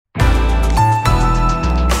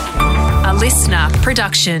listener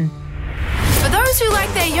production. For those who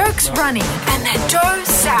like their yolks runny and their dough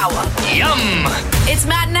sour. Yum! It's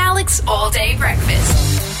Matt and Alex All Day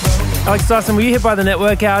Breakfast. Alex Dyson, were you hit by the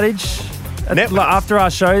network outage after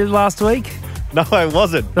our show last week? No, I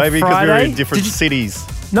wasn't. Maybe because we were in different cities.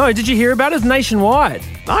 No, did you hear about it? It's nationwide.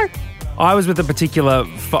 No. I was with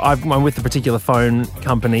I'm with a particular phone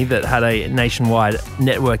company that had a nationwide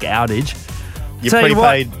network outage. You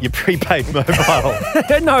prepaid mobile.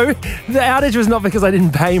 No, the outage was not because I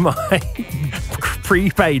didn't pay my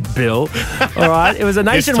prepaid bill. All right, it was a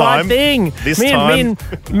nationwide thing.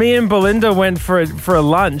 Me and Belinda went for a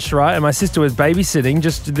lunch, right? And my sister was babysitting.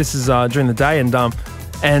 This is during the day, and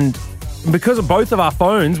because both of our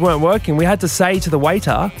phones weren't working, we had to say to the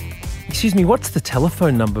waiter, "Excuse me, what's the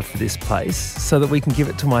telephone number for this place so that we can give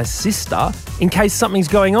it to my sister in case something's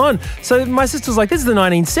going on?" So my sister's like, "This is the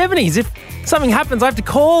 1970s. If something happens, I have to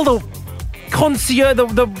call the concierge,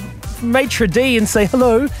 the maitre d' and say,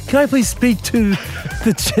 'Hello, can I please speak to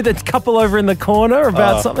the couple over in the corner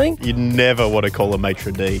about something?'" You never want to call a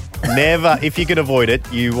maitre d'. Never. If you can avoid it,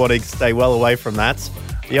 you want to stay well away from that.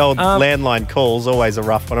 The old landline calls, always a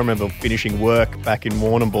rough one. I remember finishing work back in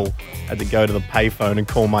Warrnambool. Had to go to the payphone and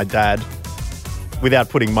call my dad without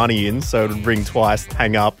putting money in, so it would ring twice,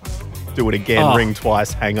 hang up, do it again, ring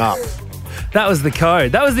twice, hang up. That was the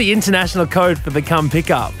code. That was the international code for the come pick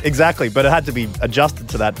up. Exactly, but it had to be adjusted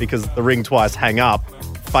to that because the ring twice, hang up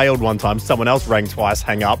failed one time. Someone else rang twice,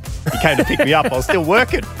 hang up. He came to pick me up. I was still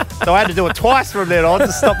working. So I had to do it twice from then on to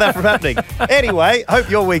stop that from happening. Anyway, hope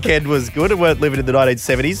your weekend was good and weren't living in the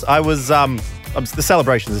 1970s. The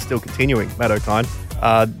celebrations are still continuing, Matt O'Kine.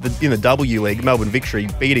 In the W League, Melbourne Victory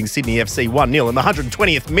beating Sydney FC 1-0 in the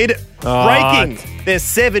 120th minute, breaking their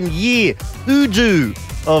 7-year hoodoo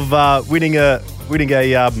of winning a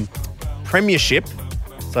premiership.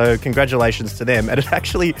 So congratulations to them. And it's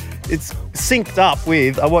synced up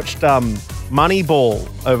with, I watched Moneyball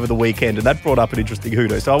over the weekend, and that brought up an interesting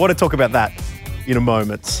hoodoo. So I want to talk about that in a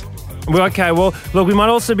moment. Well, okay, well, look, we might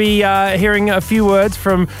also be hearing a few words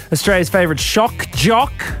from Australia's favourite shock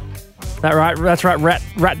jock. That's right,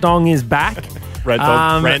 Rat-Dog is back.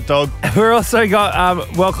 Rant-Dog. We've also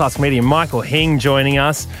got world-class comedian Michael Hing joining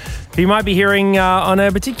us, who you might be hearing on a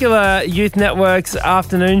particular Youth Network's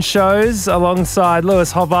afternoon shows alongside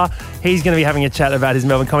Lewis Hopper. He's going to be having a chat about his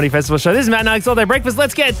Melbourne Comedy Festival show. This is Matt and Alex All Day Breakfast.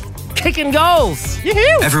 Let's get kicking goals.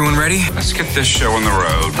 Yoo-hoo. Everyone ready? Let's get this show on the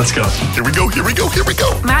road. Let's go. Here we go.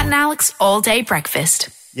 Matt and Alex All Day Breakfast.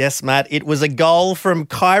 Yes, Matt, it was a goal from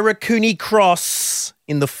Kyra Cooney-Cross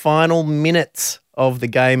in the final minute of the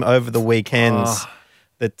game over the weekend.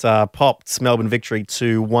 That popped Melbourne Victory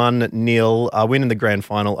to 1-0, win in the grand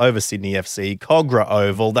final over Sydney FC, Cogra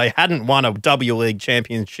Oval. They hadn't won a W League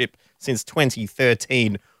championship since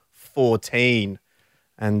 2013-14.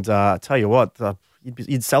 And I tell you what,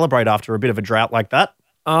 you'd celebrate after a bit of a drought like that.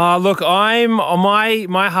 Look,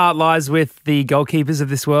 my heart lies with the goalkeepers of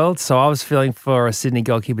this world. So I was feeling for a Sydney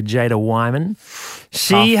goalkeeper, Jada Wyman.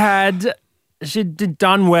 She'd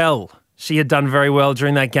done well. She had done very well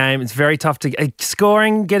during that game. It's very tough to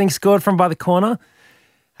getting scored from by the corner.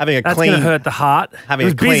 That's going to hurt the heart. Having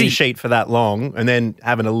a clean sheet for that long and then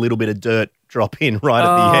having a little bit of dirt drop in right at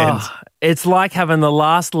the end. It's like having the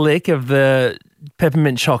last lick of the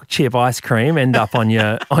peppermint choc chip ice cream end up on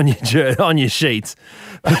your sheets.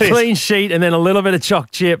 A clean sheet and then a little bit of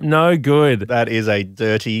choc chip, no good. That is a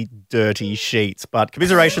dirty, dirty sheet. But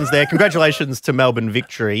commiserations there. Congratulations to Melbourne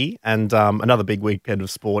Victory and another big weekend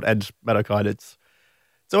of sport. And Matt O'Kine, it's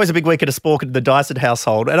always a big weekend of sport in the Dyson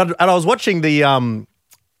household. And I was watching the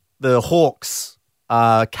Hawks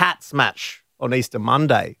Cats match on Easter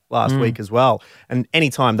Monday last week as well. And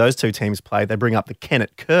anytime those two teams play, they bring up the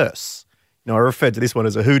Kennett curse. I referred to this one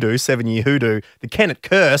as a hoodoo, 7-year hoodoo. The Kennett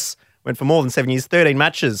curse went for more than 7 years, 13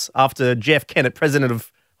 matches after Jeff Kennett, president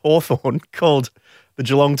of Hawthorn, called the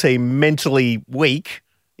Geelong team mentally weak,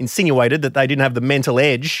 insinuated that they didn't have the mental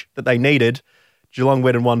edge that they needed. Geelong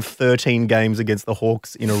went and won 13 games against the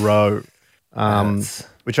Hawks in a row,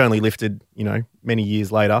 which only lifted, many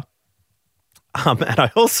years later. And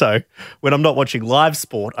I also, when I'm not watching live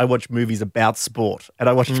sport, I watch movies about sport. And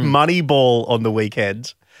I watched Moneyball on the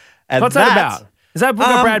weekend. And what's that about? Is that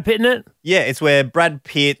got Brad Pitt in it? Yeah, it's where Brad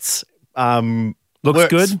Pitt looks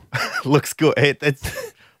good. Looks good.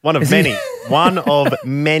 It's one of many. One of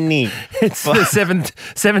many. It's the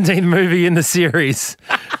 17th movie in the series.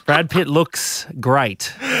 Brad Pitt looks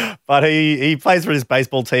great. But he plays for his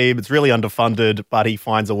baseball team. It's really underfunded, but he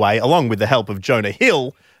finds a way, along with the help of Jonah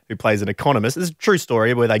Hill, who plays an economist. It's a true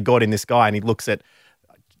story where they got in this guy and he looks at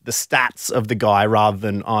the stats of the guy rather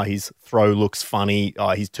than, his throw looks funny,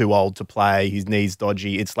 he's too old to play, his knee's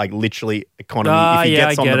dodgy. It's like literally economy. If he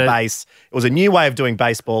gets on the base. It was a new way of doing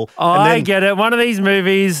baseball. Oh, and then, I get it. One of these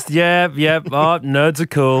movies. Yep. Oh, nerds are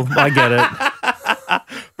cool. I get it.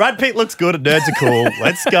 Brad Pitt looks good and nerds are cool.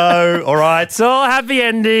 Let's go. All right. It's all happy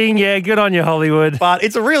ending. Yeah, good on you, Hollywood. But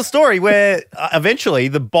it's a real story where eventually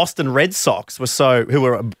the Boston Red Sox who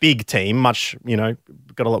were a big team, much,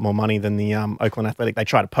 got a lot more money than the Oakland Athletic. They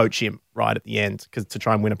tried to poach him right at the end to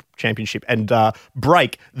try and win a championship and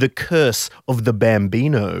break the curse of the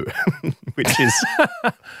Bambino, which is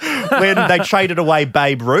when they traded away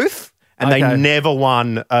Babe Ruth and they never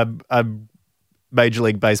won a Major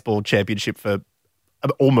League Baseball championship for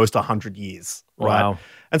almost 100 years, right? Wow.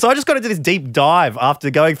 And so I just got into this deep dive after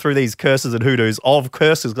going through these curses and hoodoos of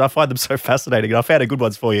curses because I find them so fascinating. And I found a good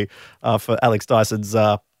ones for you for Alex Dyson's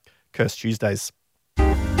Cursed Tuesdays.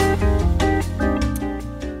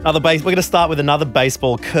 We're going to start with another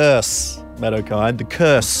baseball curse, Matt O'Kine, the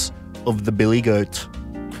curse of the Billy Goat.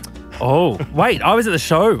 Oh, wait, I was at the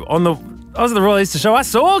show I was at the Royal Easter Show. I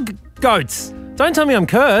saw goats. Don't tell me I'm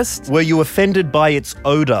cursed. Were you offended by its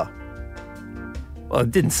odor? Well,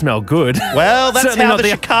 it didn't smell good. Well, that's how the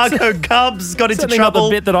Chicago Cubs got into trouble. Not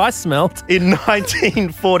the bit that I smelt. In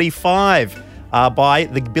 1945 by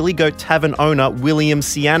the Billy Goat Tavern owner, William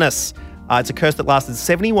Cianis. It's a curse that lasted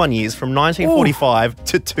 71 years from 1945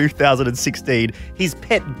 to 2016. His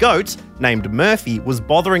pet goat, named Murphy, was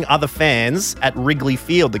bothering other fans at Wrigley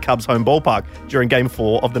Field, the Cubs' home ballpark, during Game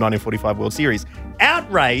 4 of the 1945 World Series.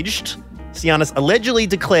 Outraged, Cianis allegedly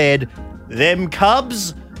declared, "Them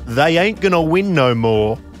Cubs, they ain't gonna win no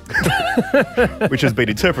more." Which has been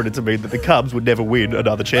interpreted to mean that the Cubs would never win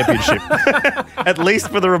another championship, at least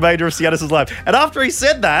for the remainder of Cianis' life. And after he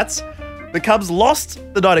said that, the Cubs lost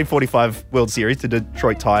the 1945 World Series to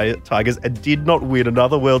Detroit Tigers and did not win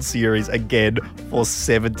another World Series again for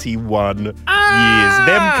 71 years.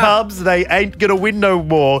 Them Cubs, they ain't gonna win no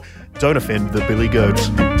more. Don't offend the Billy Goat.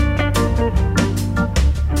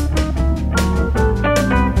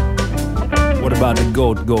 What about the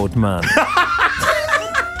goat man?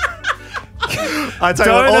 I tell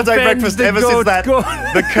you what, all day breakfast ever since that,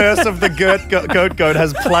 the curse of the goat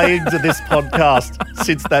has plagued this podcast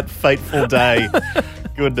since that fateful day.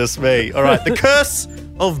 Goodness me. All right, the curse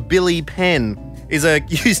of Billy Penn is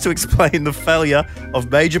used to explain the failure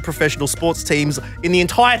of major professional sports teams in the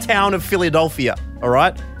entire town of Philadelphia. All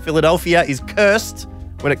right? Philadelphia is cursed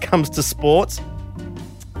when it comes to sports.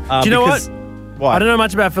 Do you know what? I don't know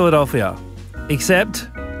much about Philadelphia, except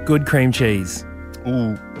good cream cheese.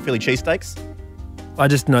 Ooh, the Philly cheesesteaks? I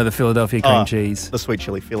just know the Philadelphia cream cheese. The sweet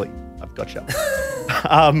chili Philly. I've gotcha.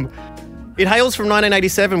 It hails from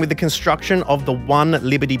 1987 with the construction of the One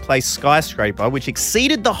Liberty Place skyscraper, which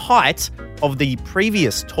exceeded the height of the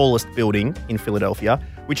previous tallest building in Philadelphia,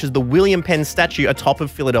 which is the William Penn statue atop of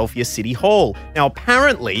Philadelphia City Hall. Now,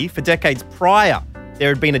 apparently, for decades prior, there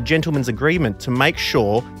had been a gentleman's agreement to make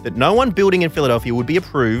sure that no one building in Philadelphia would be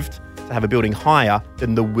approved to have a building higher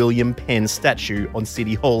than the William Penn statue on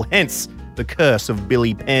City Hall, hence the curse of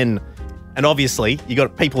Billy Penn. And obviously, you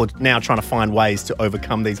got people now trying to find ways to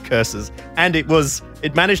overcome these curses. And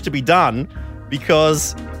it managed to be done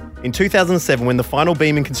because in 2007, when the final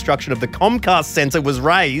beam in construction of the Comcast Center was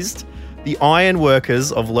raised, the iron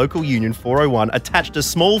workers of local union 401 attached a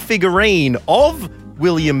small figurine of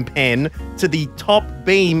William Penn to the top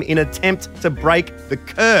beam in attempt to break the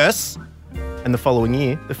curse. And the following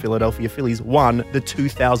year, the Philadelphia Phillies won the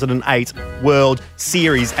 2008 World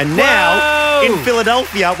Series. And now, in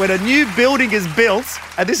Philadelphia, when a new building is built,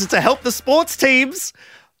 and this is to help the sports teams,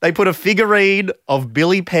 they put a figurine of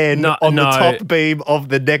Billy Penn on the top beam of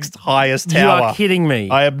the next highest tower. You are kidding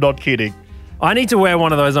me. I am not kidding. I need to wear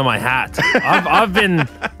one of those on my hat. I've been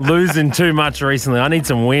losing too much recently. I need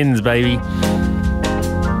some wins, baby.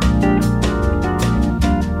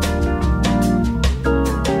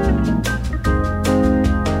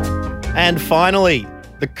 And finally,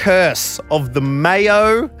 the curse of the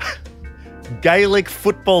Mayo Gaelic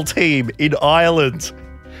football team in Ireland,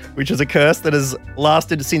 which is a curse that has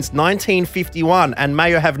lasted since 1951, and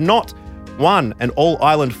Mayo have not won an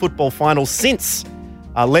All-Ireland football final since.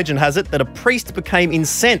 Legend has it that a priest became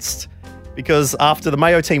incensed because after the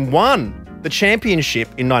Mayo team won the championship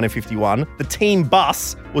in 1951, the team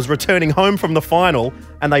bus was returning home from the final,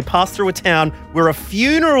 and they passed through a town where a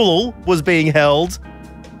funeral was being held,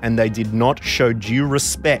 and they did not show due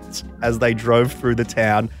respect as they drove through the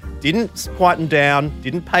town. Didn't quieten down,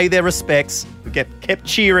 didn't pay their respects, but kept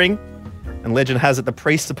cheering. And legend has it the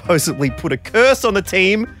priest supposedly put a curse on the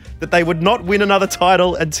team that they would not win another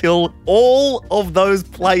title until all of those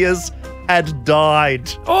players had died.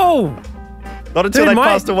 Oh. Not until they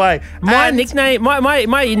passed away. My nickname,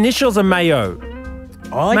 my initials are Mayo.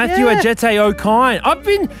 Oh, Matthew Ajete O'Kine.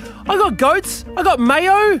 I got goats. I got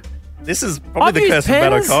Mayo. This is probably the curse of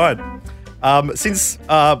Matt O'Kine. Since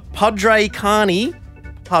Padre Carney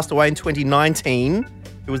passed away in 2019,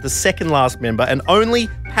 he was the second last member, and only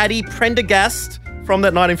Paddy Prendergast from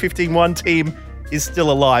that 1951 team is still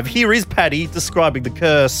alive. Here is Paddy describing the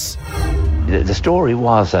curse. The story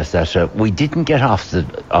was that we didn't get off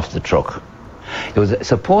the truck. It was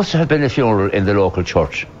supposed to have been a funeral in the local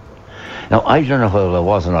church. Now, I don't know whether it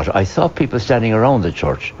was or not. I saw people standing around the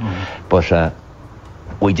church, but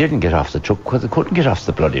we didn't get off the truck because we couldn't get off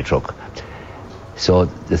the bloody truck. So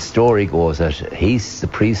the story goes that the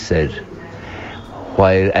priest said,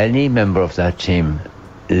 while any member of that team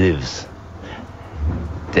lives,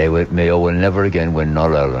 Mayo will never again win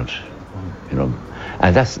All-Ireland. You know,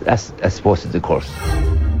 and that's supposed to be the curse.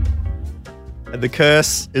 And the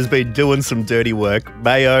curse has been doing some dirty work.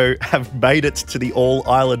 Mayo have made it to the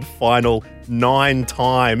All-Ireland final 9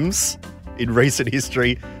 times in recent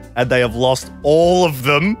history, and they have lost all of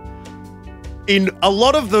them. A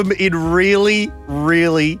lot of them in really,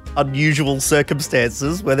 really unusual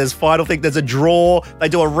circumstances where there's there's a draw, they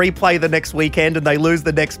do a replay the next weekend and they lose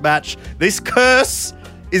the next match. This curse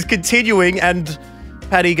is continuing, and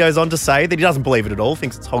Paddy goes on to say that he doesn't believe it at all,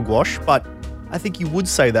 thinks it's hogwash, but I think you would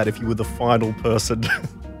say that if you were the final person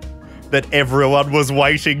that everyone was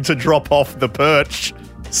waiting to drop off the perch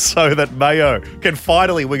so that Mayo can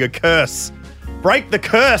finally wing a curse. Break the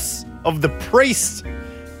curse of the priest.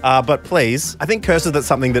 But please, I think curses are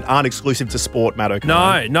something that aren't exclusive to sport, Matt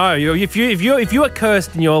O'Kine. No. If you are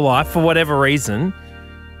cursed in your life for whatever reason,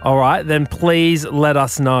 all right, then please let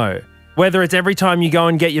us know. Whether it's every time you go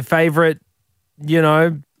and get your favourite,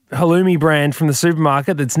 halloumi brand from the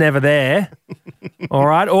supermarket that's never there, all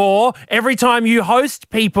right? Or every time you host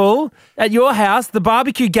people at your house, the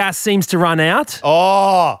barbecue gas seems to run out.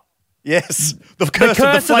 Oh, yes. The curse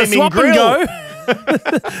of the flaming grill.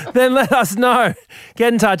 Then let us know.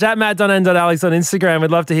 Get in touch at matt.n.alex on Instagram.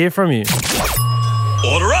 We'd love to hear from you.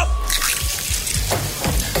 Order up.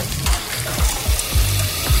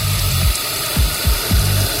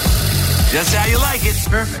 Just how you like it.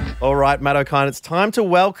 Perfect. All right, Matt O'Kine, it's time to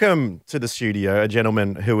welcome to the studio a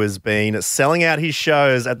gentleman who has been selling out his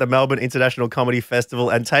shows at the Melbourne International Comedy Festival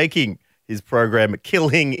and taking his program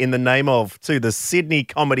Killing in the Name of to the Sydney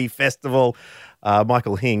Comedy Festival.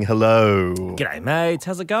 Michael Hing, hello. G'day, mates.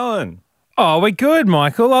 How's it going? Oh, we're good,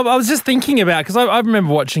 Michael. I was just thinking about, because I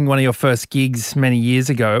remember watching one of your first gigs many years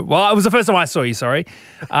ago. Well, it was the first time I saw you, sorry.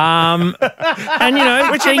 And,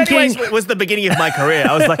 which in many ways was the beginning of my career.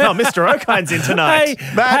 I was like, oh, Mr. O'Kine's in tonight.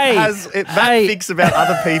 Matt thinks about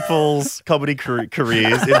other people's comedy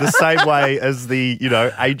careers in the same way as the,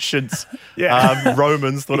 ancient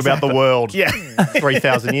Romans thought about the world. Yeah.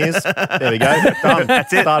 3,000 years. There we go. Done.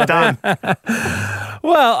 That's it. Done.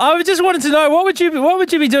 Well, I just wanted to know, what would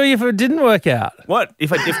you be doing if it didn't work out? What? If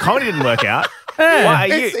comedy didn't work out? Yeah.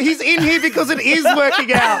 He's in here because it is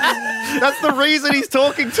working out. That's the reason he's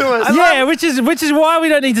talking to us. Which is why we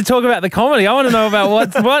don't need to talk about the comedy. I want to know about what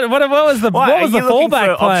was the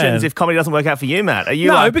fallback plan? Options if comedy doesn't work out for you, Matt? Are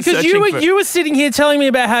you because you were sitting here telling me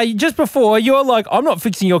about how just before you were like, I'm not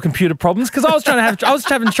fixing your computer problems because I was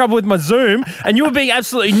having trouble with my Zoom and you were being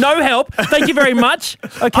absolutely no help. Thank you very much.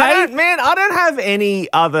 Okay, I don't have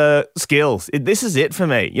any other skills. This is it for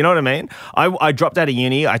me. You know what I mean? I dropped out of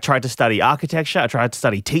uni. I tried to study architecture. I tried to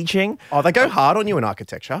study teaching. Oh, they go hard on you in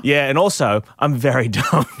architecture. Yeah, and also, I'm very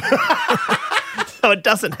dumb. So it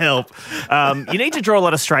doesn't help. You need to draw a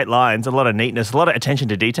lot of straight lines, a lot of neatness, a lot of attention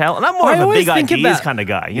to detail, and I'm more of a big ideas kind of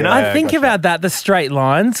guy, you know? I think about that, the straight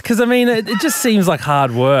lines, because, it just seems like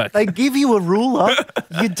hard work. They give you a ruler.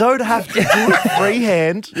 You don't have to do it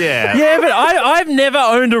freehand. Yeah. Yeah, but I've never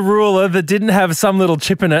owned a ruler that didn't have some little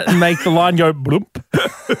chip in it and make the line go bloop.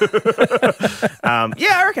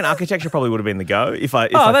 I reckon architecture probably would have been the go if I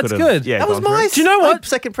that's good. Yeah, that was my Do you know what?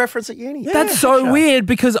 Second preference at uni. Yeah, that's so weird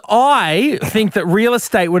because I think that real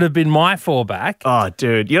estate would have been my fallback. Oh,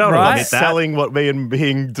 dude, you don't want to admit that. Selling what me and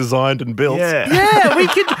Hing designed and built. Yeah, we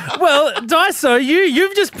could. Well, Daiso,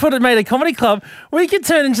 you've just made a comedy club. We could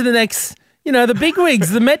turn into the next. The bigwigs,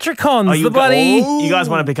 the Metricons, the bloody... You guys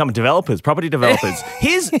want to become developers, property developers.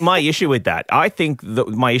 Here's my issue with that. I think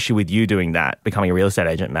my issue with you doing that, becoming a real estate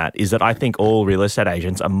agent, Matt, is that I think all real estate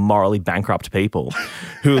agents are morally bankrupt people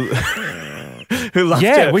who who love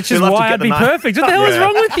Yeah, which is why I'd be perfect. What the hell is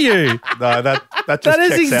wrong with you? No, that just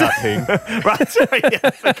checks out, Hing. Right, sorry,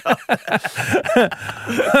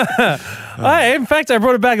 In fact, I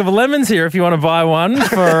brought a bag of lemons here if you want to buy one.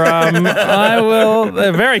 I will.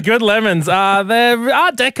 They're very good lemons. They're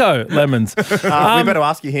Art Deco lemons. We better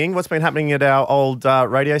ask you, Hing, what's been happening at our old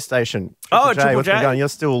radio station? Triple What's J. been going? You're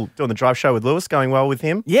still doing the drive show with Lewis, going well with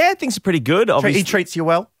him? Yeah, things are pretty good. Obviously. He treats you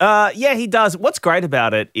well? Yeah, he does. What's great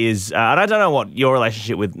about it is, and I don't know what your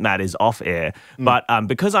relationship with Matt is off air, but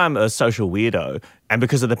because I'm a social weirdo and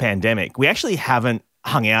because of the pandemic, we actually haven't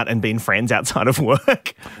hung out and been friends outside of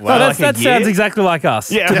work. Wow. That sounds exactly like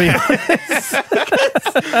us. Yeah. To be honest.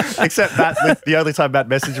 Except the only time Matt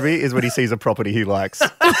messaged me is when he sees a property he likes.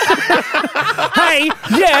 Hey,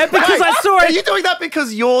 yeah, because I saw it. Are you doing that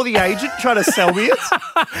because you're the agent trying to sell me it?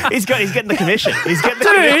 He's getting the commission. He's getting the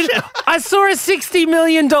commission. I saw a $60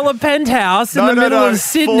 million penthouse in the middle of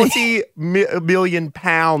Sydney. £40 million.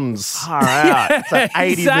 Far out. So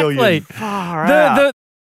 80 million. Far out. The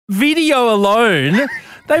video alone,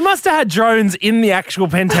 they must have had drones in the actual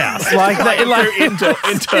penthouse.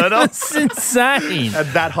 Internal. It's insane.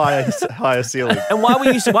 At that higher ceiling. And why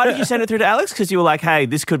did you send it through to Alex? Because you were like, hey,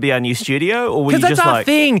 this could be our new studio? Or were you Because that's just our like...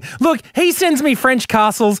 thing. Look, he sends me French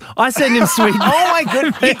castles. I send him Sweden. Oh, my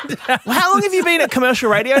goodness. How long have you been at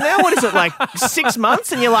commercial radio now? What is it, like 6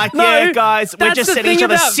 months? And you're like, yeah, guys, we're just sending each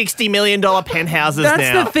other $60 million penthouses now.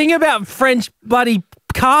 That's the thing about French bloody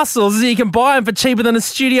castles is you can buy them for cheaper than a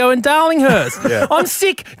studio in Darlinghurst. Yeah. I'm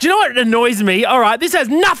sick. Do you know what annoys me? All right, this has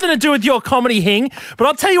nothing to do with your comedy, Hing, but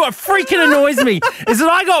I'll tell you what freaking annoys me is that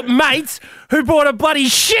I got mates who bought a bloody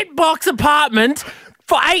shitbox apartment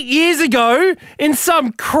for 8 years ago in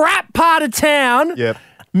some crap part of town. Yep.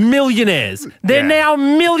 Millionaires. They're now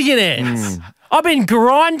millionaires. I've been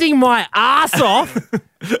grinding my ass off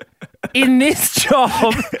in this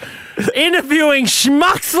job, interviewing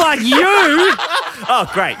schmucks like you. Oh,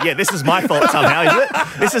 great. Yeah, this is my fault somehow, is it?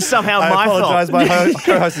 This is somehow my fault. I apologise. My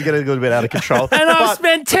co-host is getting a little bit out of control. And I've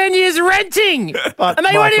spent 10 years renting. And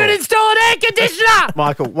they won't even install an air conditioner.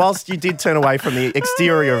 Michael, whilst you did turn away from the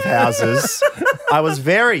exterior of houses, I was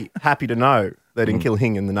very happy to know that in Kill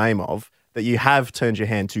Hing in the name of, that you have turned your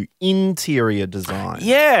hand to interior design.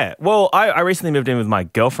 Yeah. Well, I recently moved in with my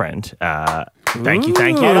girlfriend. Thank you.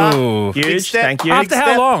 Huge. Thank you. After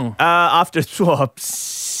how long? After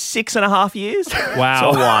 6.5 years.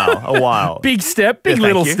 Wow. So a while. Big step,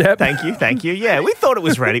 little step. Thank you. Yeah, we thought it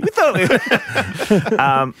was ready. And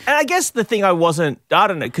I guess the thing I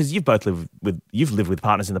don't know, because you've lived with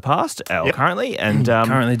partners in the past, or currently, and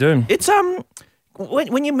currently do. It's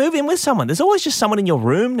when you move in with someone, there's always just someone in your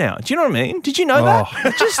room now. Do you know what I mean? Did you know that?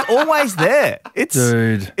 It's just always there.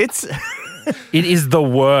 Dude. It's... It is the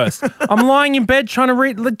worst. I'm lying in bed trying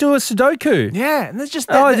to do a Sudoku. Yeah, and there's just...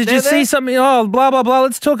 did you see something? Oh, blah, blah, blah.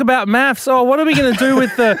 Let's talk about maths. Oh, what are we going to do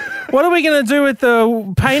with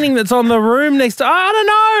the painting that's on the room next to... I don't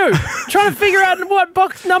know. Trying to figure out what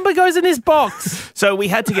box number goes in this box. So we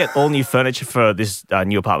had to get all new furniture for this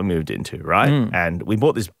new apartment we moved into, right? And we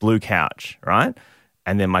bought this blue couch, right?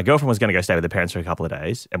 And then my girlfriend was going to go stay with her parents for a couple of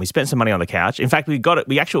days, and we spent some money on the couch. In fact, we got it.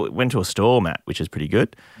 We actually went to a store, Matt, which is pretty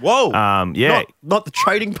good. Whoa! Yeah, not the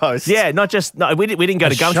trading post. Yeah, we didn't go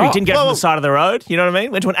to Gumtree. We didn't go to the side of the road. You know what I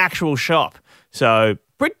mean? Went to an actual shop. So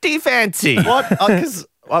pretty fancy. What? Because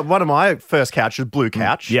one of my first couches, blue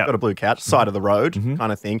couch. Yeah, got a blue couch, side of the road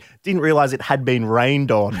kind of thing. Didn't realize it had been rained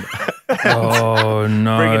on. Oh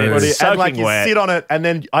no! Bring it in. And you sit on it, and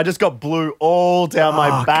then I just got blue all down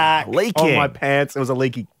my back, leaking on my pants. It was a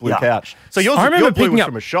leaky blue couch. So your blue was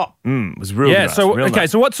from a shop. It was real. Yeah. Nice, So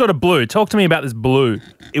nice. So what sort of blue? Talk to me about this blue.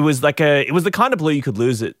 It was the kind of blue you could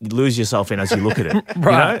lose yourself in as you look at it.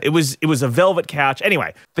 Right. You know? It was a velvet couch.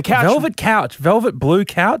 Anyway, the couch. Velvet blue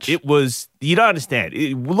couch. It was. You don't understand.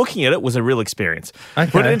 Looking at it was a real experience. Okay.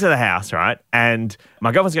 Put it into the house, right? And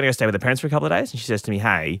my girlfriend's going to go stay with her parents for a couple of days. And she says to me,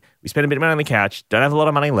 hey, we spent a bit of money on the couch. Don't have a lot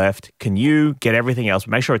of money left. Can you get everything else?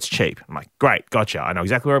 Make sure it's cheap. I'm like, great, gotcha. I know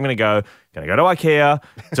exactly where I'm going to go. Going to go to IKEA.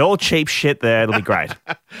 It's all cheap shit there. It'll be great.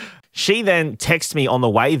 She then texts me on the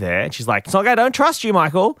way there. And she's like, Sulk, I don't trust you,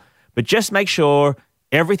 Michael. But just make sure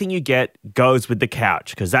everything you get goes with the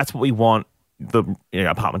couch because that's what we want the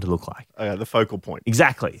apartment to look like. The focal point.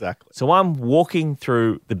 Exactly. So I'm walking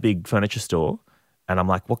through the big furniture store and I'm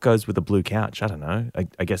like, what goes with the blue couch? I don't know.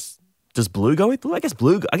 I guess, does blue go with blue? I guess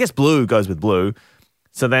blue goes with blue.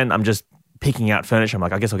 So then I'm just picking out furniture. I'm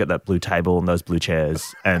like, I guess I'll get that blue table and those blue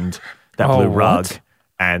chairs and that blue rug.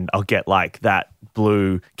 and I'll get like that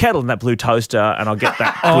blue kettle and that blue toaster, and I'll get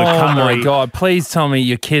that blue cutlery. Oh my God, please tell me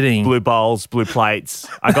you're kidding. Blue bowls, blue plates.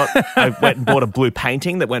 I went and bought a blue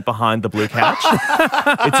painting that went behind the blue couch.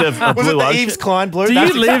 It's a Was blue it the ocean. Yves Klein blue? Do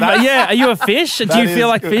you live? Yeah, are you a fish? Do you feel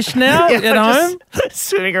like fish now at home?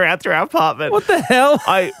 Swimming around through our apartment. What the hell?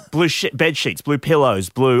 Blue bed sheets, blue pillows,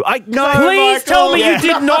 blue. Please tell me you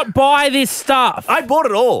did not buy this stuff. I bought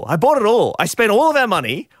it all. I spent all of our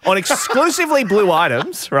money on exclusively blue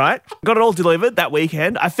items, right? Got it all delivered that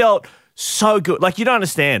weekend. I felt so good. Like, you don't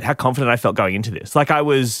understand how confident I felt going into this. Like, I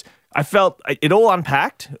felt it all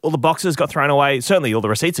unpacked. All the boxes got thrown away. Certainly all the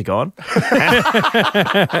receipts are gone.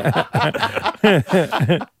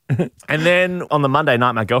 And then on the Monday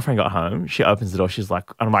night, my girlfriend got home. She opens the door. She's like,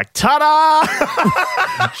 and I'm like, ta-da!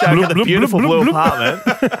 Showing her the beautiful blue apartment.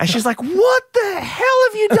 And she's like, what the hell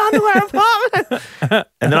have you done to our apartment?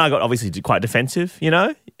 And then I got obviously quite defensive,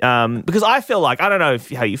 because I feel like, I don't know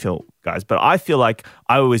how you feel, guys, but I feel like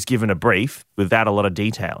I was given a brief without a lot of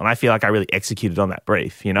detail. And I feel like I really executed on that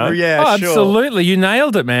brief, Oh, yeah, sure. Absolutely. You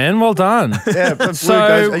nailed it, man. Well done. Yeah, but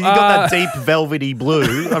blue you got that deep velvety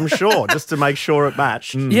blue, I'm sure, just to make sure it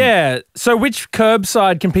matched. Yeah. So which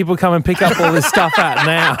curbside can people come and pick up all this stuff at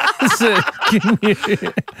now?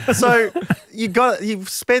 So you've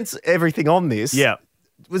spent everything on this. Yeah.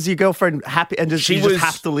 Was your girlfriend happy, and does she just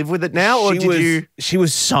have to live with it now, or She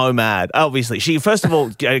was so mad. Obviously, she first of all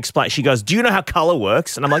explained. She goes, "Do you know how color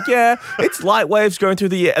works?" And I'm like, "Yeah, it's light waves going through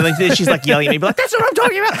the air." And then she's like yelling at me, like, "That's what I'm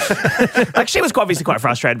talking about!" Like, she was obviously quite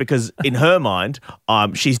frustrated because in her mind,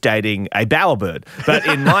 she's dating a bowerbird, but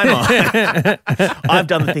in my mind, I've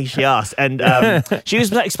done the thing she asked, and she was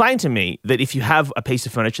explaining to me that if you have a piece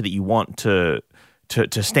of furniture that you want to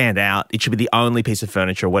stand out, it should be the only piece of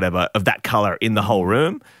furniture or whatever of that colour in the whole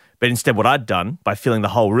room. But instead what I'd done by filling the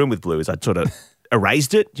whole room with blue is I'd sort of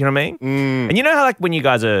erased it. Do you know what I mean? And you know how like when you're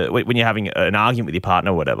having an argument with your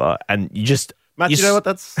partner or whatever, and you just... Matt, do you know what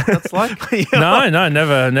that's like? No,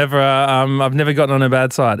 never. I've never gotten on a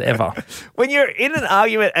bad side, ever. When you're in an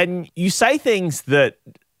argument and you say things that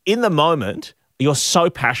in the moment you're so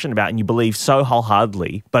passionate about and you believe so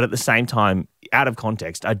wholeheartedly, but at the same time, out of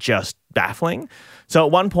context, are just baffling. So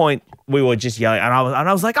at one point we were just yelling, and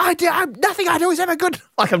I was like, nothing I do is ever good.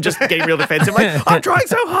 Like, I'm just getting real defensive. Like, I'm trying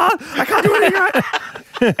so hard, I can't do anything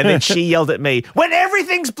right. And then she yelled at me, when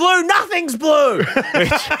everything's blue, nothing's blue.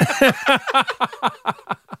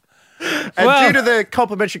 And due to the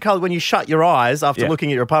complementary colour, when you shut your eyes after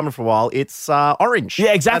looking at your apartment for a while, it's orange.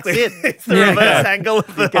 Yeah, exactly. That's it. It's the reverse angle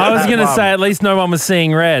of the... I was going to say at least no one was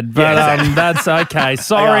seeing red, but that's okay.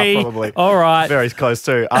 Sorry. They are, probably. All right. Very close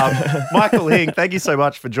too. Michael Hing, thank you so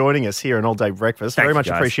much for joining us here on All Day Breakfast. Very much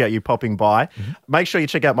appreciate you popping by. Make sure you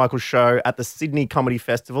check out Michael's show at the Sydney Comedy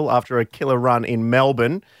Festival after a killer run in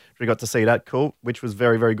Melbourne. We got to see that, cool, which was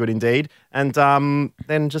very, very good indeed. And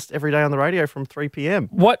then just every day on the radio from 3 p.m.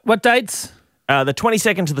 What dates? The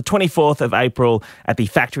 22nd to the 24th of April at the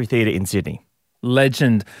Factory Theatre in Sydney.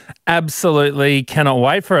 Legend. Absolutely cannot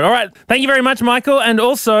wait for it. All right. Thank you very much, Michael. And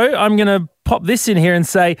also, I'm going to pop this in here and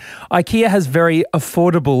say IKEA has very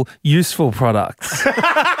affordable, useful products.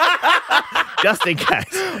 Just in case.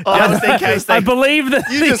 Just in case. I believe that...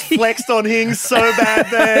 You just flexed on Hing so bad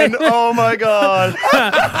then. Oh, my God.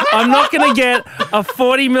 I'm not going to get a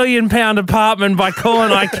 £40 million apartment by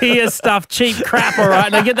calling IKEA stuff cheap crap, all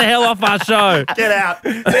right? Now get the hell off our show. Get out.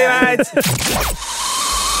 See you, mates.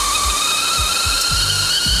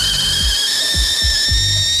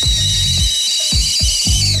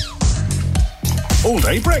 All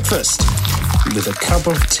Day Breakfast with a cup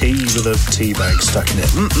of tea with a tea bag stuck in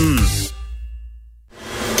it.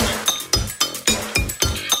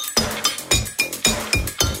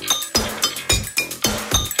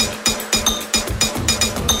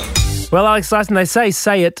 Well, Alex Dyson, they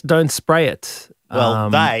say it, don't spray it. Well,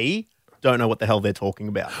 they don't know what the hell they're talking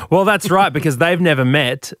about. Well, that's right, because they've never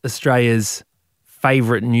met Australia's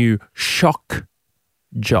favourite new shock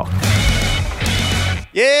jock.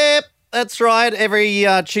 Yep, that's right. Every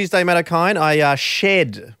Tuesday, Matterkind, I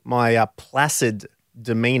shed my placid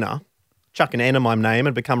demeanour, chuck an N in my name,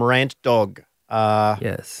 and become Rant-Dog.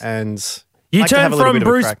 Yes. And you turn from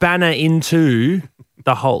Bruce Banner into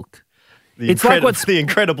the Hulk. It's like the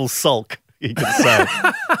incredible Sulk, you could say,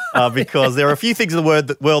 because there are a few things in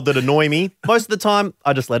the world that annoy me. Most of the time,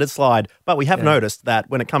 I just let it slide. But we have noticed that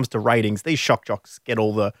when it comes to ratings, these shock jocks get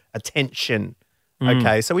all the attention.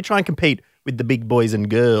 Okay, so we try and compete with the big boys and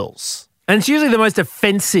girls. And it's usually the most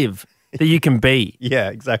offensive that you can be. Yeah,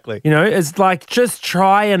 exactly. You know, it's like just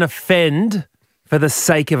try and offend for the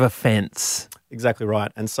sake of offence. Exactly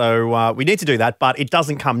right. And so we need to do that, but it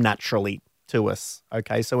doesn't come naturally to us,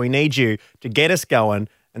 okay? So we need you to get us going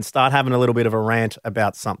and start having a little bit of a rant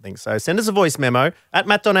about something. So send us a voice memo at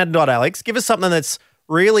matt.ad.alex. Give us something that's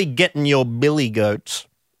really getting your billy goat,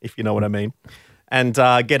 if you know what I mean, and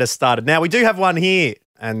get us started. Now, we do have one here,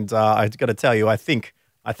 and I've got to tell you, I think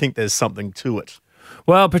there's something to it.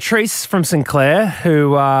 Well, Patrice from Sinclair,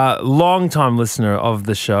 who long-time listener of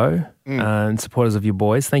the show and supporters of your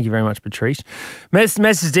boys. Thank you very much, Patrice.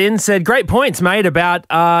 Messaged in, said, great points made about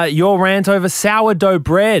your rant over sourdough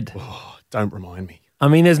bread. Oh, don't remind me. I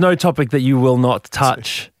mean, there's no topic that you will not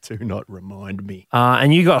touch. Do not remind me.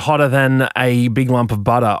 And you got hotter than a big lump of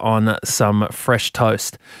butter on some fresh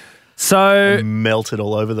toast. So melted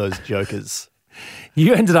all over those jokers.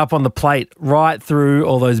 You ended up on the plate right through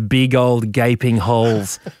all those big old gaping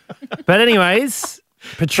holes. But anyways,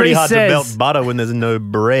 Patrice pretty hard says, to melt butter when there's no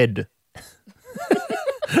bread.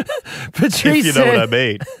 Patrice if you know what I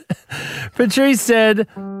mean. Patrice said,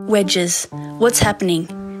 wedges. What's happening?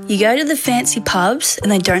 You go to the fancy pubs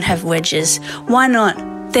and they don't have wedges. Why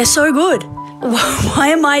not? They're so good. Why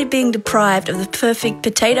am I being deprived of the perfect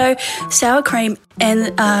potato, sour cream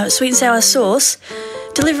and sweet and sour sauce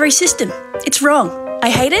delivery system? It's wrong. I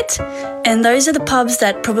hate it. And those are the pubs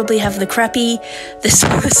that probably have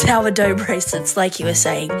the sourdough bracelets, like you were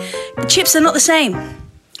saying. The chips are not the same.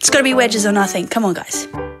 It's got to be wedges or nothing. Come on, guys.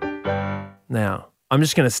 Now, I'm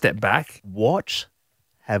just going to step back. What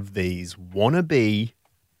have these wannabe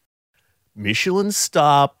Michelin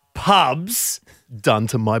star pubs done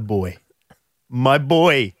to my boy? My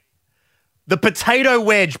boy. The potato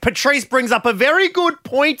wedge. Patrice brings up a very good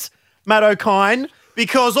point, Matt O'Kine,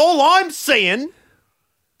 because all I'm seeing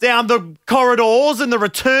down the corridors and the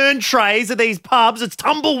return trays of these pubs, it's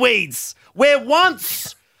tumbleweeds. Where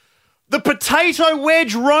once the potato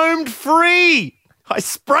wedge roamed free. I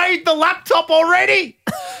sprayed the laptop already.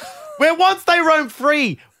 Where once they roamed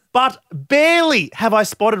free, but barely have I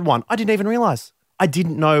spotted one. I didn't even realise. I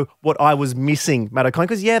didn't know what I was missing, Matt O'Kine,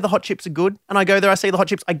 because, yeah, the hot chips are good, and I go there, I see the hot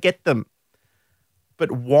chips, I get them.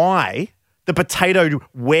 But why the potato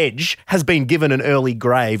wedge has been given an early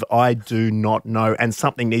grave, I do not know, and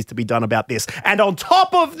something needs to be done about this. And on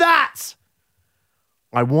top of that,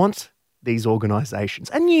 I want these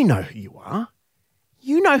organisations, and you know who you are.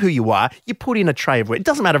 You know who you are. You put in a tray of wedge. It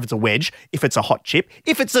doesn't matter if it's a wedge, if it's a hot chip,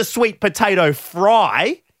 if it's a sweet potato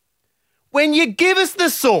fry. When you give us the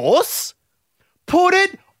sauce, put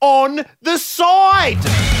it on the side.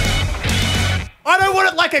 I don't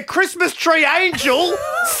want it like a Christmas tree angel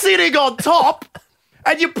sitting on top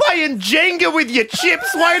and you're playing Jenga with your chips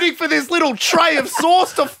waiting for this little tray of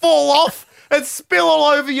sauce to fall off and spill all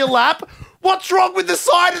over your lap. What's wrong with the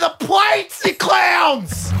side of the plates, you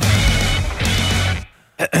clowns?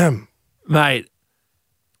 Mate,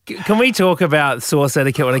 can we talk about sauce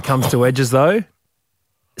etiquette when it comes to wedges, though?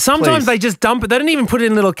 Sometimes they just dump it. They don't even put it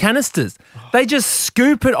in little canisters. They just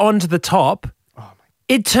scoop it onto the top.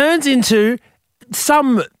 It turns into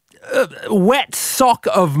some wet sock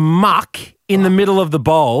of muck in the middle of the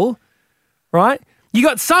bowl, right? You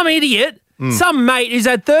got some idiot, some mate who's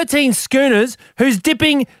had 13 schooners who's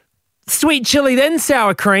dipping sweet chili then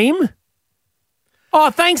sour cream. Oh,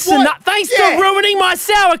 thanks for ruining my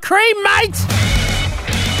sour cream, mate.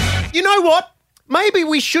 You know what? Maybe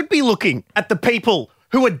we should be looking at the people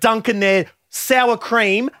who are dunking their sour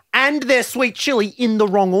cream and their sweet chili in the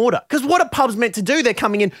wrong order. Because what are pubs meant to do? They're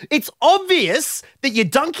coming in. It's obvious that you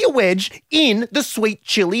dunk your wedge in the sweet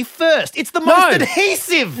chili first. It's the most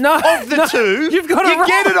adhesive of the two. You've got you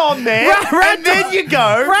get it on there, and then you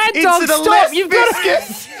go into the less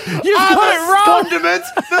viscous, you've got it wrong. condiment,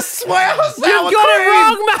 the sour cream. You've got it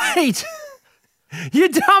wrong, mate. You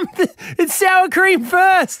dumped it's sour cream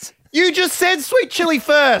first. You just said sweet chili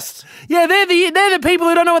first. Yeah, they're the people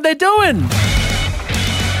who don't know what they're doing.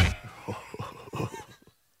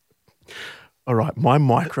 All right, my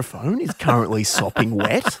microphone is currently sopping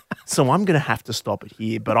wet, so I'm going to have to stop it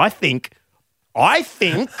here. But I think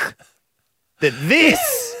that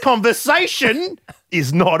this conversation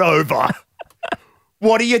is not over.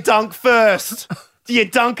 What do you dunk first? Do you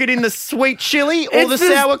dunk it in the sweet chili or the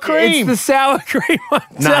sour cream? It's the sour cream.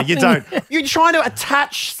 No, you don't. You're trying to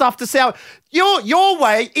attach stuff to sour. Your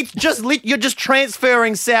way, it's just you're just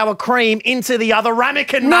transferring sour cream into the other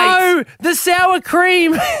ramekin, mate. No, the sour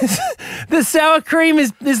cream is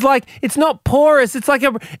like, it's not porous. It's like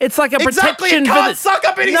a protection. Exactly, it can't suck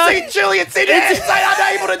up any sweet chili. It's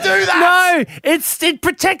unable to do that. No, it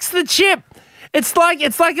protects the chip. It's like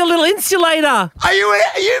a little insulator. Are you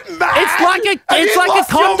mad? It's like a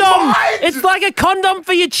condom. It's like a condom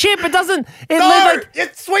for your chip. It doesn't.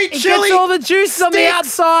 It's sweet chili. It gets all the juices on the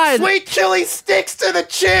outside. Sweet chili sticks to the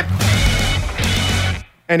chip.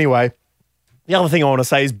 Anyway, The other thing I want to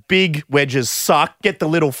say is big wedges suck. Get the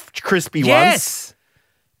little crispy ones. Yes.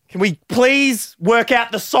 Can we please work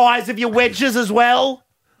out the size of your wedges as well?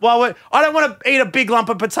 Well, I don't want to eat a big lump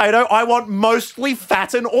of potato. I want mostly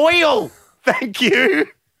fat and oil. Thank you.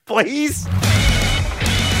 Please.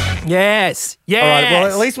 Yes. Yes. All right.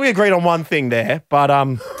 Well, at least we agreed on one thing there. But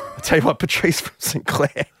I'll tell you what, Patrice from St.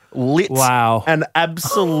 Clair lit an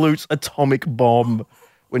absolute atomic bomb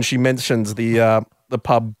when she mentions the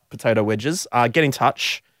pub potato wedges. Get in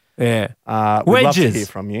touch. Yeah. We'd love to hear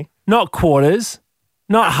from you. Not quarters.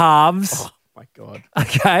 Not halves. Oh, my God.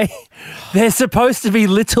 Okay. They're supposed to be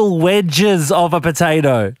little wedges of a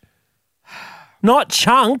potato. Not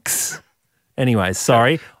chunks. Anyway,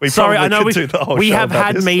 sorry. I know we have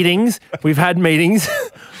had meetings. We've had meetings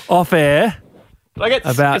off air.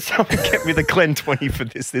 About someone get me the Glen 20 for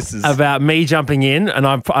this. This is about me jumping in, and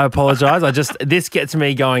I apologise. This gets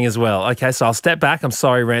me going as well. Okay, so I'll step back. I'm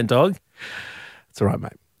sorry, Rant-Dog. That's all right,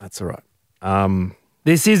 mate. That's all right.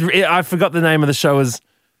 This is. I forgot the name of the show. Was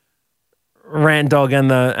Rant-Dog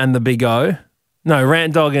and the Big O? No,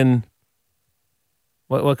 Rant-Dog and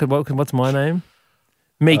what's my name?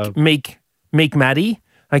 Meek Maddie.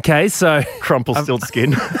 Okay, so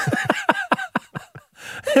Crumplestiltskin.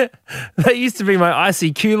 That used to be my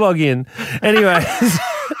ICQ login. Anyways.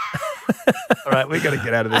 All right, we've got to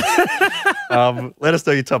get out of this. Let us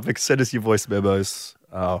know your topics. Send us your voice memos.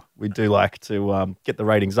 We do like to get the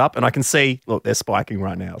ratings up. And I can see, look, they're spiking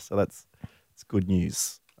right now. So it's good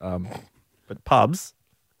news. But pubs,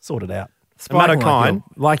 sort it out. Spiking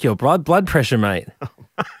like your blood pressure, mate.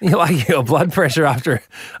 You like your blood pressure after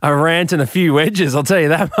a rant and a few wedges, I'll tell you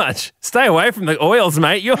that much. Stay away from the oils,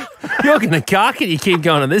 mate. You're going to cark it. You keep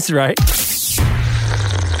going at this rate.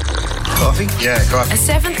 Coffee? Yeah, coffee. A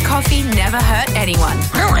seventh coffee never hurt anyone.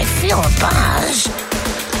 Oh, I feel a buzz.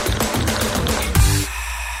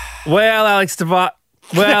 Well, Alex.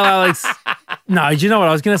 No, do you know what?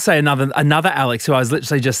 I was going to say another Alex who I was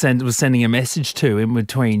literally just sending a message to in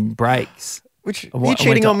between breaks. You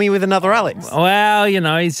cheating on me with another Alex? Well,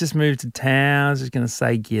 he's just moved to town. I was just going to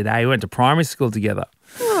say g'day. We went to primary school together.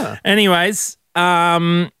 Huh. Anyways,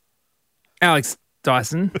 Alex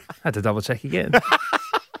Dyson, had to double check again.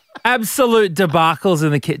 Absolute debacles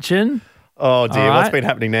in the kitchen. Oh, dear. Right. What's been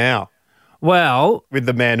happening now? Well, with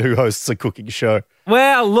the man who hosts a cooking show.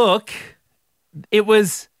 Well, look, it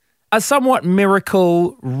was a somewhat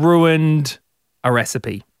miracle ruined a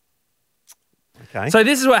recipe. Okay. So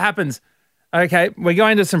this is what happens. Okay, we're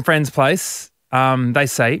going to some friend's place. They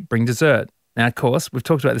say, bring dessert. Now, of course, we've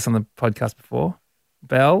talked about this on the podcast before.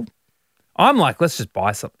 Belle, I'm like, let's just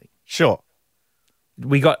buy something. Sure.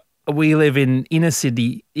 We live in inner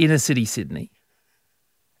city Sydney.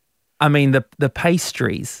 I mean, the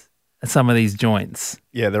pastries at some of these joints.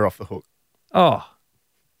 Yeah, they're off the hook. Oh,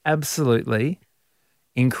 absolutely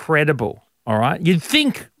incredible. All right. You'd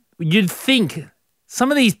think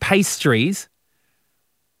some of these pastries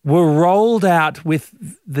were rolled out with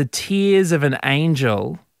the tears of an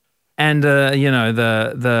angel and the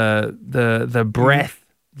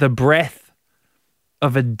breath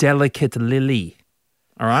of a delicate lily.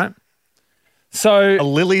 All right. So a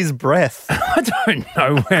lily's breath. I don't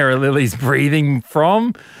know where a lily's breathing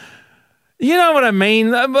from. You know what I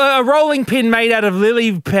mean? A rolling pin made out of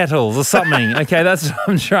lily petals or something. Okay, that's what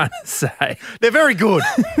I'm trying to say. They're very good.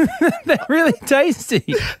 They're really tasty.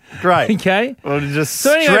 Great. Okay. Well, just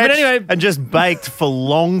stretched and just baked for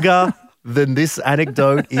longer than this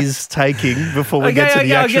anecdote is taking before we get to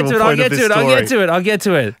the actual point of this story. I'll get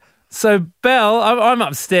to it. So, Belle, I'm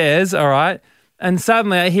upstairs, all right, and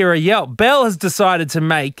suddenly I hear a yelp. Belle has decided to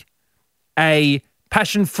make a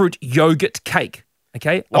passion fruit yogurt cake.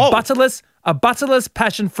 Okay, a butterless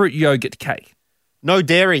passion fruit yogurt cake. No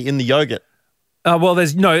dairy in the yogurt.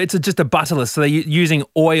 It's just a butterless. So they're using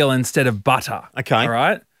oil instead of butter. Okay, all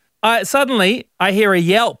right. Suddenly I hear a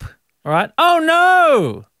yelp. All right. Oh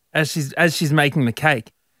no! As she's making the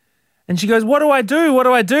cake, and she goes, "What do I do? What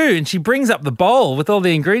do I do?" And she brings up the bowl with all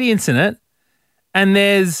the ingredients in it, and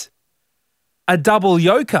there's a double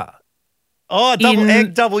yolker. Oh, double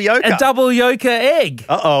yolker. A double yolker egg.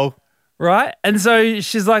 Uh-oh. Right? And so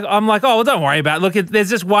I'm like, oh, well, don't worry about it. Look,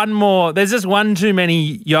 there's just one too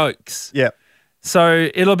many yolks. Yeah.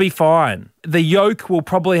 So it'll be fine. The yolk will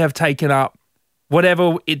probably have taken up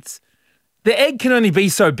whatever the egg can only be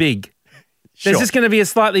so big. Sure. There's just going to be a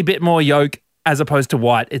slightly bit more yolk as opposed to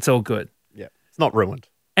white. It's all good. Yeah. It's not ruined.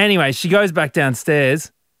 Anyway, she goes back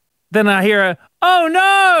downstairs. Then I hear her, oh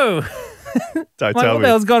no. Don't tell me. What the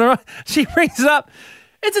hell's gone wrong? She brings it up.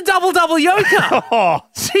 It's a double yolker. Oh.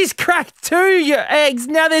 She's cracked 2 eggs.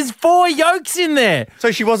 Now there's 4 yolks in there.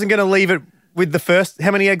 So she wasn't going to leave it with the first.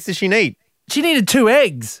 How many eggs does she need? She needed 2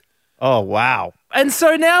 eggs. Oh, wow. And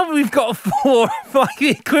so now we've got 4, like the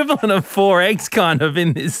equivalent of 4 eggs kind of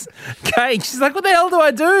in this cake. She's like, what the hell do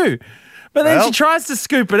I do? But then she tries to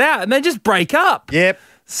scoop it out and they just break up. Yep.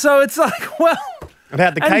 So it's like, well... And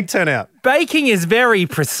how'd the cake turn out? Baking is very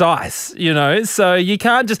precise, so you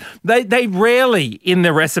can't just... They rarely in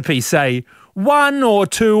the recipe say 1 or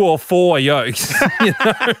 2 or 4 yolks,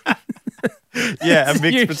 Yeah, a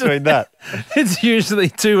mix between that. It's usually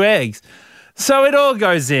 2 eggs. So it all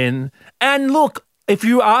goes in. And look, if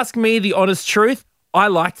you ask me the honest truth, I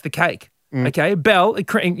liked the cake. Okay, Belle,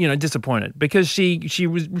 disappointed because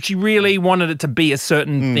she really wanted it to be a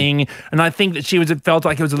certain thing, and I think that it felt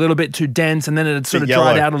like it was a little bit too dense, and then it had sort of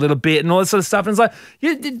dried out a little bit, and all this sort of stuff. And it's like,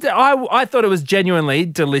 I thought it was genuinely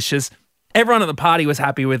delicious. Everyone at the party was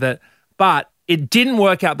happy with it, but it didn't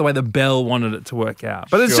work out the way the Belle wanted it to work out.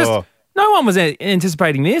 But it's just no one was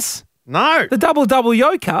anticipating this. No, the double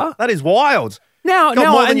yolker. That is wild. Now,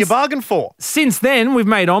 more than you bargained for. Since then, we've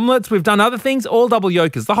made omelettes, we've done other things, all double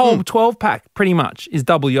yolkers. The whole 12-pack, pretty much, is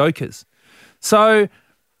double yolkers. So,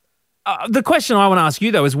 the question I want to ask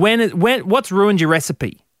you, though, is what's ruined your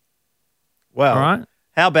recipe? Well, all right?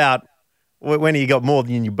 How about when you got more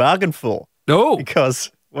than you bargained for? Oh.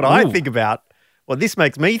 Because what this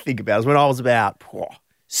makes me think about is when I was about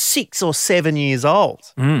 6 or 7 years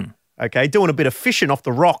old, okay, doing a bit of fishing off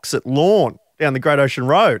the rocks at Lorne down the Great Ocean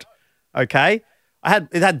Road, okay?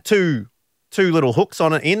 It had two little hooks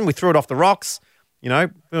on it in. We threw it off the rocks, put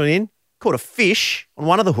it in, caught a fish on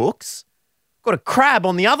one of the hooks, got a crab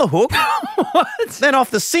on the other hook. What? Then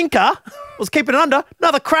off the sinker, was keeping it under,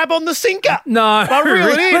 another crab on the sinker. No. I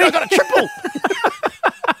really did. I got a triple.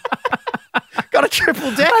 Got a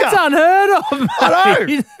triple decker. That's unheard of. I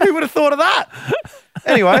know. Who would have thought of that?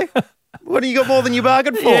 Anyway, what have you got more than you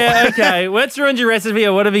bargained for? Yeah, okay. What's ruined your recipe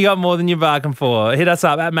or what have you got more than you bargained for? Hit us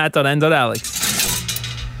up at matt.n.alex.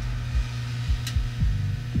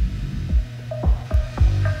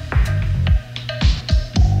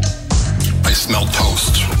 I smell toast.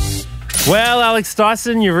 Well, Alex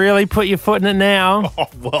Dyson, you really put your foot in it now. Oh,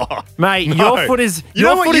 what? Mate, No. your foot is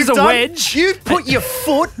a wedge. You've put your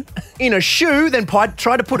foot in a shoe, then tried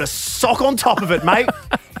to put a sock on top of it, mate.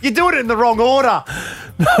 You're doing it in the wrong order.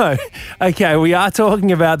 No. Okay, we are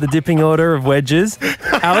talking about the dipping order of wedges.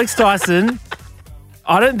 Alex Dyson,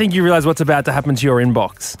 I don't think you realise what's about to happen to your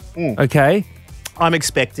inbox. Okay? I'm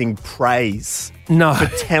expecting praise No. for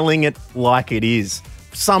telling it like it is.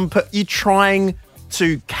 You're trying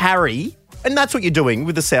to carry, and that's what you're doing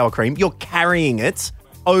with the sour cream. You're carrying it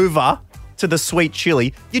over to the sweet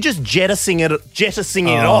chili. You're just jettisoning it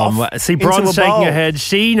off. See, Bron's shaking her head.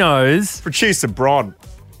 She knows. Producer Bron.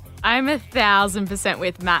 I'm 1,000%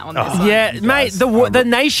 with Matt on this one. Yeah, mate, the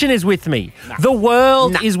nation is with me. The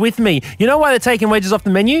world is with me. You know why they're taking wedges off the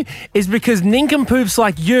menu? Is because nincompoops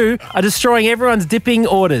like you are destroying everyone's dipping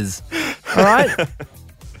orders. All right?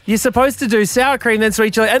 You're supposed to do sour cream, then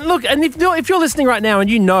sweet chili. And look, and if you're listening right now and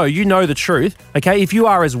you know the truth, okay, if you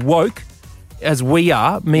are as woke as we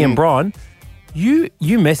are, me and Bron, you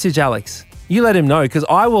message Alex. You let him know, because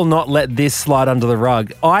I will not let this slide under the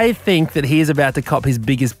rug. I think that he is about to cop his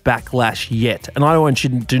biggest backlash yet, and I want you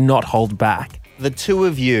to do not hold back. The two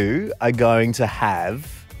of you are going to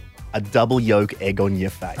have a double yolk egg on your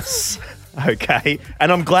face. Okay?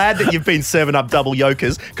 And I'm glad that you've been serving up double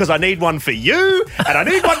yolkers, because I need one for you and I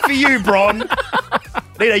need one for you, Bron.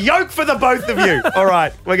 Need a yolk for the both of you. All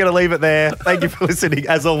right, we're going to leave it there. Thank you for listening,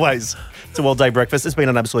 as always, to All Day Breakfast. It's been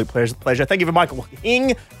an absolute pleasure. Thank you for Michael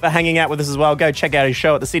Hing for hanging out with us as well. Go check out his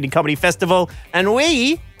show at the Sydney Comedy Festival, and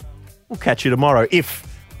we will catch you tomorrow if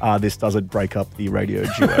this doesn't break up the radio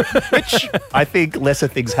duo, which I think lesser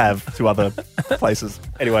things have to other places.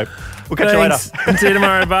 Anyway, we'll catch you later. See you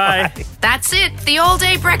tomorrow. Bye. That's it. The All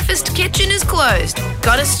Day Breakfast kitchen is closed.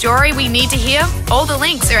 Got a story we need to hear? All the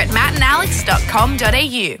links are at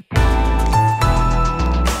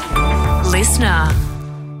mattandalex.com.au. Listener.